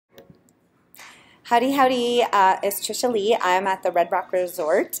Howdy, howdy, it's Trishaly. I'm at the Red Rock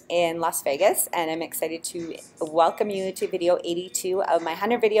Resort in Las Vegas, and I'm excited to welcome you to video 82 of my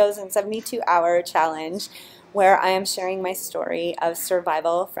 100 videos in 72-hour challenge, where I am sharing my story of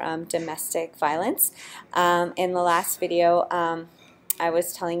survival from domestic violence. In the last video, I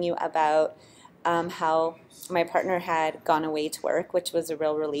was telling you about how my partner had gone away to work, which was a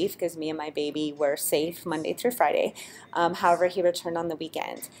real relief because me and my baby were safe Monday through Friday. However, he returned on the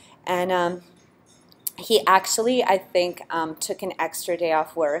weekend. And he actually, I think, took an extra day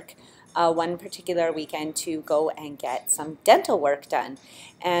off work one particular weekend to go and get some dental work done.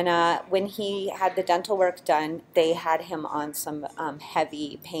 And when he had the dental work done, they had him on some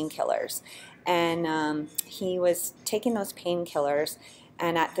heavy painkillers. And he was taking those painkillers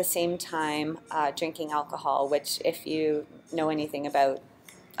and at the same time drinking alcohol, which if you know anything about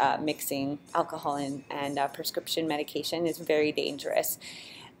mixing alcohol and prescription medication is very dangerous.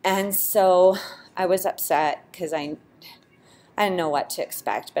 And so I was upset because I didn't know what to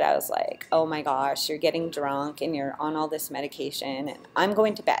expect, but I was like, oh my gosh, you're getting drunk and you're on all this medication and I'm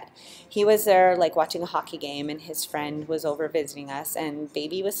going to bed. He was there like watching a hockey game and his friend was over visiting us and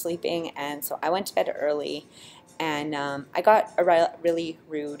baby was sleeping, and so I went to bed early. And I got a really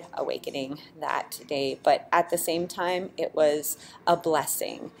rude awakening that day, but at the same time it was a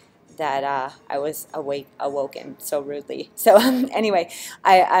blessing that I was awoken so rudely. So anyway,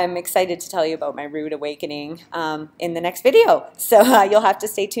 I'm excited to tell you about my rude awakening in the next video. So you'll have to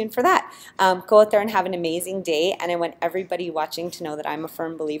stay tuned for that. Go out there and have an amazing day. And I want everybody watching to know that I'm a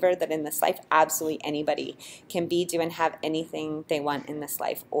firm believer that in this life, absolutely anybody can be, do, and have anything they want in this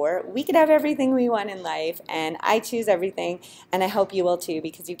life. Or we could have everything we want in life. And I choose everything. And I hope you will too,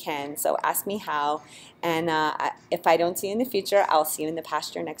 because you can. So ask me how. And if I don't see you in the future, I'll see you in the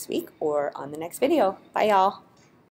pasture next week or on the next video. Bye, y'all.